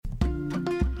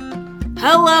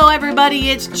Hello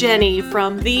everybody, it's Jenny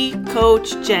from The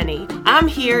Coach Jenny. I'm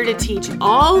here to teach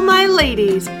all my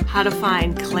ladies how to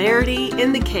find clarity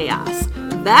in the chaos.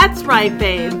 That's right,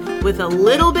 babe. With a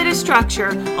little bit of structure,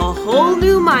 a whole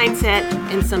new mindset,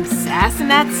 and some sass in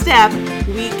that step,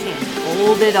 we can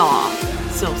hold it all.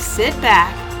 So sit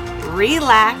back,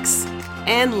 relax,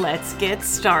 and let's get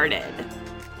started.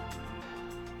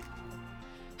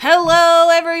 Hello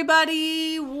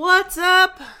everybody, what's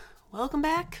up? Welcome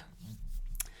back.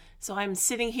 So I'm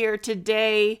sitting here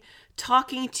today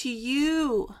talking to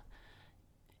you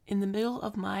in the middle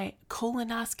of my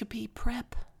colonoscopy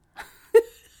prep.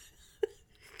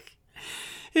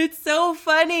 It's so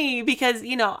funny because,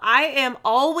 I am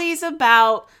always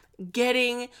about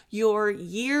getting your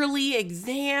yearly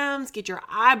exams, get your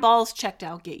eyeballs checked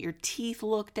out, get your teeth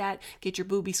looked at, get your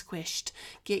boobies squished,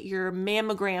 get your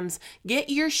mammograms, get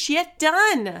your shit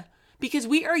done because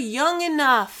we are young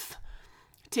enough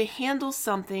to handle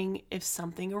something if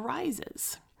something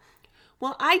arises.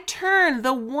 Well, I turn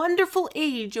the wonderful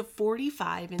age of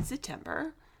 45 in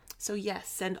September. So yes,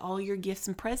 send all your gifts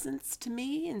and presents to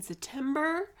me in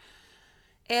September.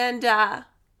 And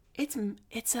it's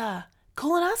a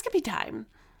colonoscopy time.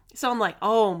 So I'm like,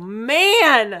 oh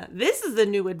man, this is a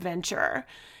new adventure.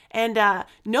 And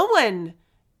no one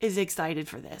is excited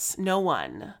for this. No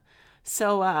one.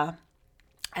 So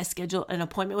I scheduled an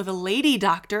appointment with a lady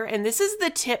doctor, and this is the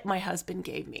tip my husband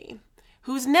gave me,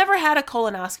 who's never had a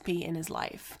colonoscopy in his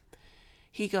life.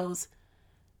 He goes,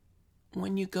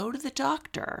 when you go to the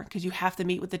doctor, because you have to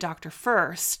meet with the doctor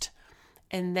first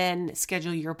and then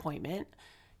schedule your appointment,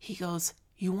 he goes,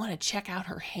 you want to check out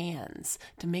her hands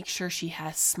to make sure she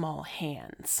has small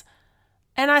hands.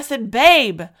 And I said,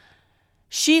 babe,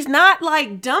 she's not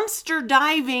like dumpster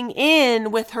diving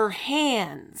in with her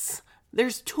hands.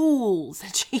 There's tools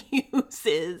that she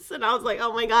uses. And I was like,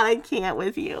 oh my God, I can't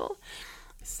with you.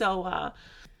 So,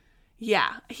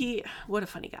 what a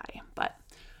funny guy. But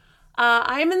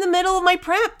I'm in the middle of my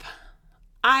prep.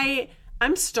 I'm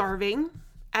starving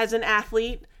as an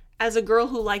athlete, as a girl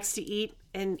who likes to eat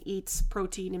and eats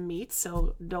protein and meat.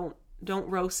 So don't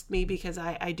roast me because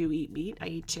I do eat meat. I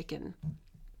eat chicken.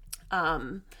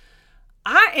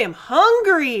 I am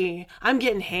hungry. I'm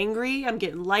getting hangry. I'm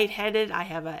getting lightheaded. I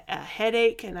have a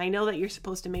headache, and I know that you're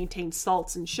supposed to maintain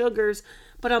salts and sugars,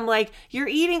 but I'm like, you're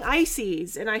eating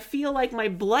ices, and I feel like my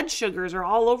blood sugars are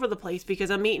all over the place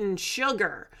because I'm eating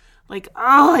sugar. Like,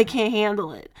 oh, I can't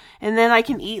handle it. And then I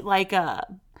can eat like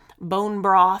a bone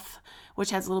broth, which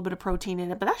has a little bit of protein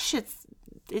in it, but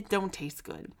it don't taste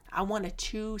good. I want to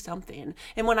chew something.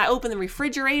 And when I open the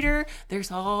refrigerator,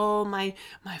 there's all my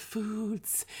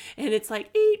foods. And it's like,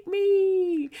 eat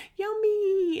me,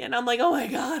 yummy. And I'm like, oh my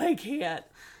God, I can't.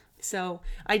 So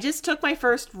I just took my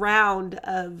first round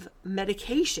of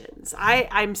medications.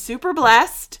 I'm super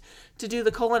blessed to do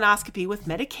the colonoscopy with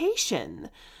medication.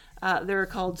 They're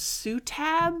called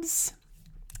Sutabs.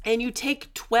 And you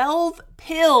take 12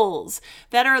 pills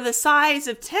that are the size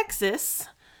of Texas,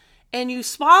 and you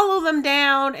swallow them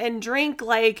down and drink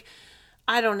 80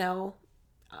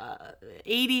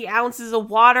 ounces of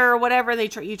water or whatever.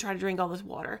 You try to drink all this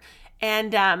water.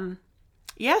 And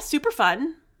super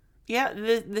fun. Yeah,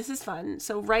 this is fun.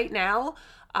 So right now,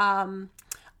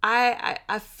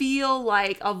 I feel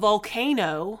like a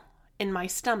volcano in my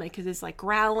stomach because it's like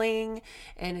growling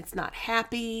and it's not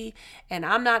happy and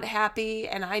I'm not happy.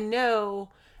 And I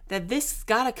know that this has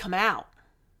got to come out.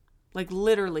 Like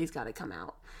literally it's got to come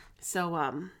out. So,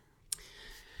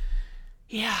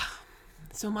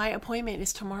 So my appointment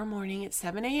is tomorrow morning at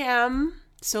 7 a.m.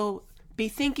 So be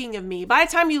thinking of me. By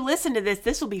the time you listen to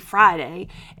this will be Friday.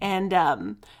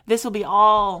 And this will be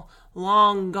all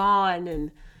long gone. And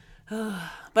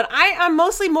but I'm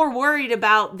mostly more worried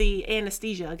about the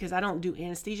anesthesia because I don't do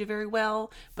anesthesia very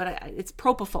well. But it's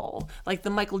propofol, like the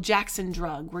Michael Jackson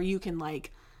drug where you can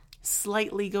like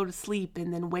slightly go to sleep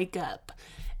and then wake up.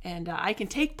 And I can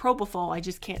take propofol, I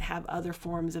just can't have other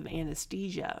forms of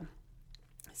anesthesia.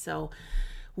 So,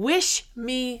 wish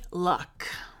me luck.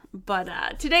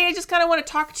 But today I just kind of want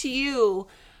to talk to you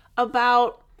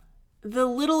about the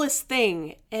littlest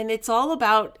thing. And it's all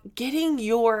about getting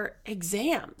your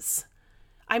exams.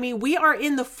 I mean, we are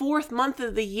in the 4th month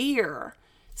of the year,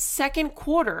 2nd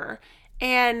quarter.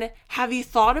 And have you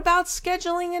thought about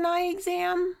scheduling an eye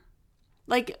exam?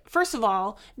 Like, first of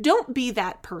all, don't be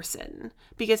that person,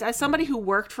 because as somebody who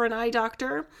worked for an eye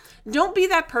doctor, don't be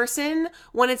that person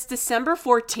when it's December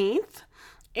 14th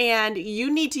and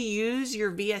you need to use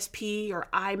your VSP or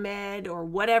iMed or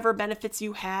whatever benefits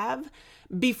you have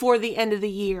before the end of the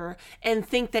year and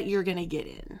think that you're going to get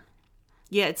in.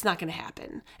 Yeah, it's not going to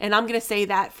happen. And I'm going to say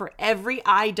that for every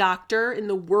eye doctor in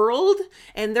the world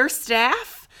and their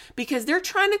staff, because they're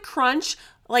trying to crunch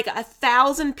like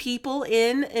 1,000 people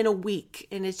in a week.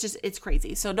 And it's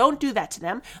crazy. So don't do that to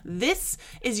them. This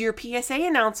is your PSA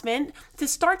announcement to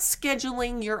start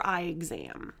scheduling your eye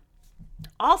exam.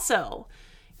 Also,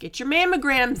 get your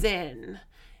mammograms in.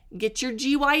 Get your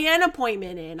GYN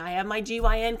appointment in. I have my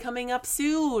GYN coming up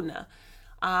soon.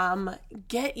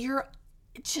 Get your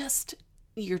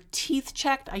teeth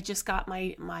checked. I just got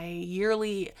my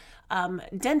yearly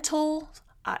dental.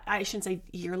 I shouldn't say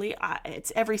yearly.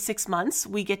 It's every 6 months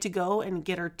we get to go and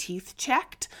get our teeth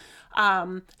checked.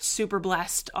 Super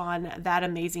blessed on that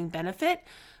amazing benefit.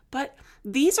 But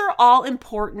these are all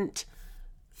important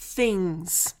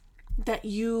things that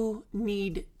you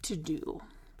need to do.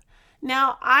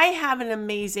 Now, I have an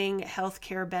amazing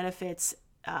healthcare benefits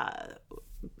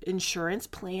insurance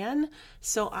plan,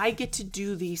 so I get to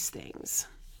do these things.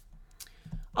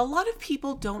 A lot of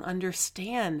people don't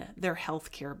understand their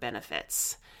healthcare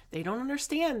benefits. They don't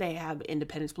understand they have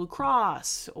Independence Blue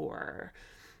Cross or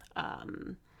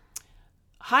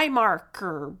Highmark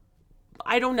or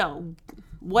I don't know,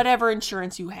 whatever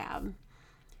insurance you have.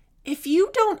 If you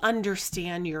don't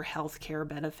understand your healthcare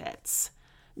benefits,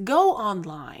 go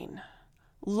online,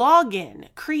 log in,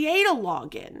 create a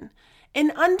login,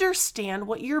 and understand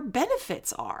what your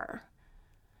benefits are.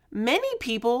 Many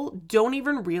people don't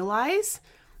even realize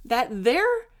that their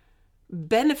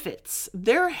benefits,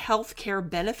 their healthcare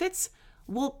benefits,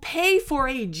 will pay for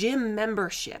a gym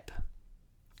membership.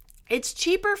 It's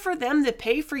cheaper for them to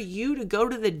pay for you to go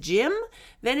to the gym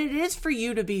than it is for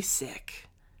you to be sick.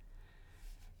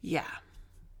 Yeah,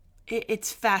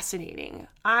 it's fascinating.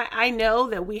 I know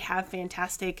that we have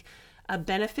fantastic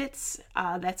benefits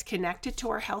that's connected to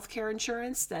our healthcare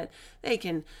insurance, that they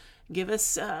can give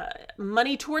us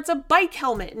money towards a bike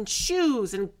helmet and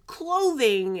shoes and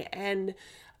clothing and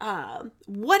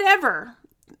whatever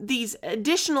these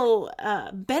additional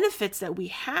benefits that we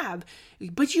have.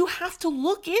 But you have to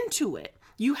look into it.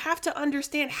 You have to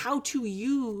understand how to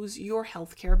use your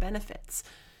healthcare benefits.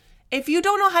 If you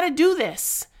don't know how to do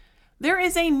this, there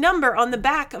is a number on the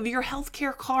back of your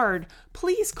healthcare card.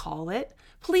 Please call it.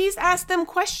 Please ask them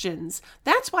questions.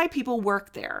 That's why people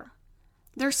work there.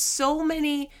 There's so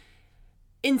many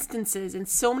instances and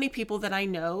so many people that I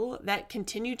know that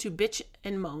continue to bitch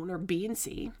and moan, or B and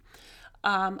C,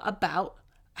 about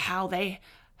how they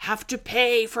have to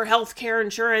pay for healthcare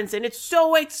insurance and it's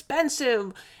so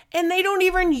expensive and they don't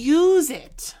even use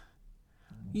it.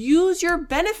 Use your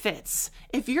benefits.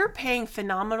 If you're paying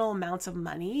phenomenal amounts of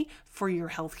money for your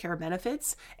healthcare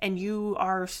benefits and you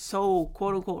are so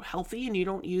quote unquote healthy and you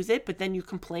don't use it, but then you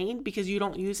complain because you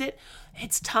don't use it,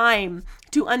 it's time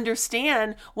to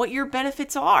understand what your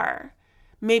benefits are.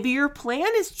 Maybe your plan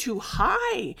is too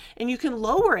high and you can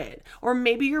lower it, or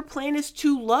maybe your plan is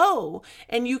too low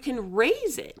and you can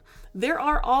raise it. There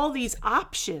are all these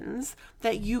options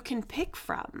that you can pick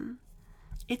from.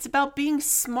 It's about being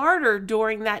smarter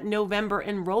during that November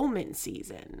enrollment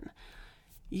season.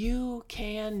 You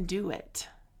can do it.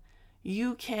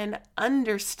 You can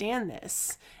understand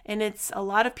this. And it's a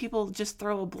lot of people just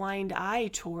throw a blind eye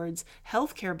towards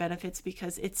healthcare benefits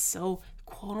because it's so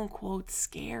quote unquote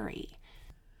scary.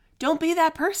 Don't be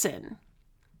that person.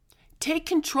 Take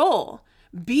control.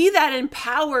 Be that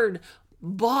empowered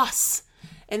boss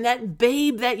and that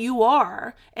babe that you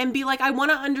are, and be like, I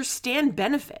want to understand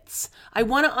benefits. I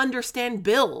want to understand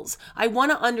bills. I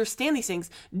want to understand these things.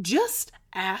 Just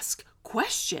ask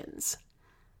questions.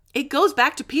 It goes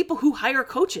back to people who hire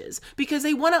coaches because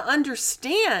they want to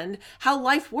understand how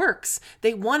life works.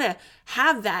 They want to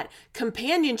have that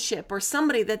companionship or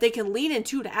somebody that they can lean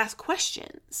into to ask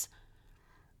questions.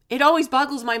 It always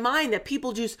boggles my mind that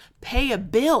people just pay a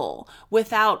bill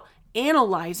without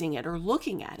analyzing it or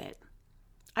looking at it.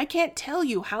 I can't tell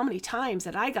you how many times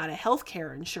that I got a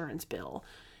healthcare insurance bill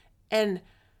and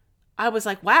I was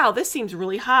like, wow, this seems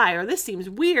really high or this seems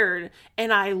weird.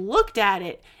 And I looked at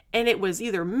it and it was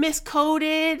either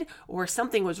miscoded or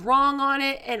something was wrong on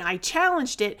it. And I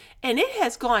challenged it and it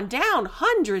has gone down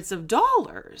hundreds of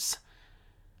dollars.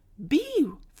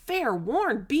 Be fair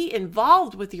warned, be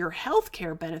involved with your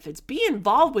healthcare benefits, be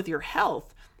involved with your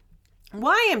health.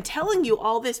 Why I'm telling you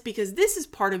all this, because this is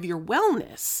part of your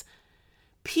wellness.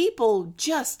 People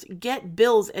just get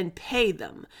bills and pay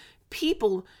them.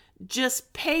 People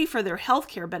just pay for their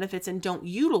healthcare benefits and don't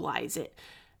utilize it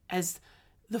as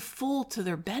the full to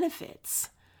their benefits.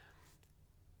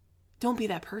 Don't be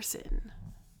that person.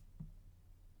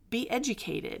 Be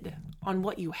educated on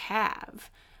what you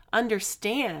have.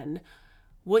 Understand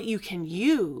what you can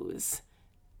use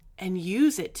and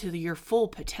use it to your full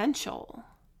potential.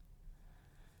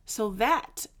 So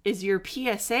that is your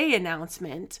PSA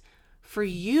announcement for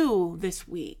you this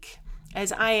week,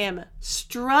 as I am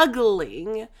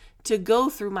struggling to go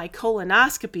through my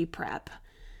colonoscopy prep,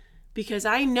 because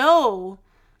I know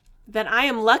that I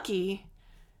am lucky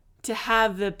to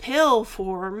have the pill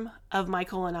form of my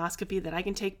colonoscopy, that I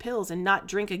can take pills and not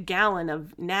drink a gallon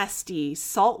of nasty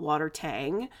saltwater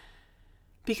tang,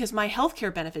 because my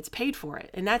healthcare benefits paid for it.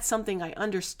 And that's something I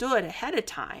understood ahead of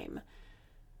time.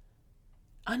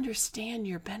 Understand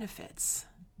your benefits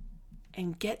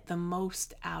and get the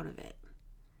most out of it.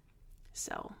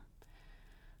 So,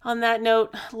 on that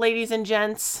note, ladies and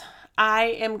gents, I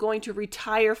am going to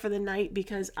retire for the night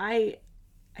because I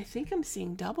think I'm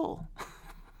seeing double.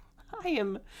 I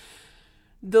am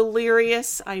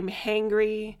delirious. I'm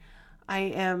hangry. I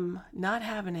am not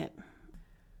having it.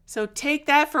 So take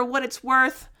that for what it's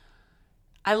worth.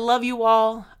 I love you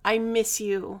all. I miss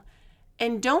you.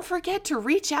 And don't forget to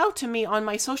reach out to me on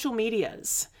my social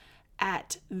medias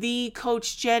at the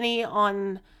Coach Jenny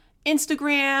on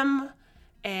Instagram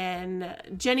and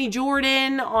Jenny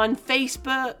Jordan on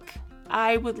Facebook.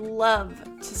 I would love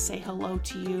to say hello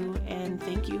to you and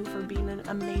thank you for being an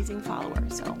amazing follower.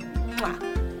 So,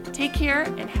 take care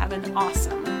and have an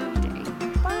awesome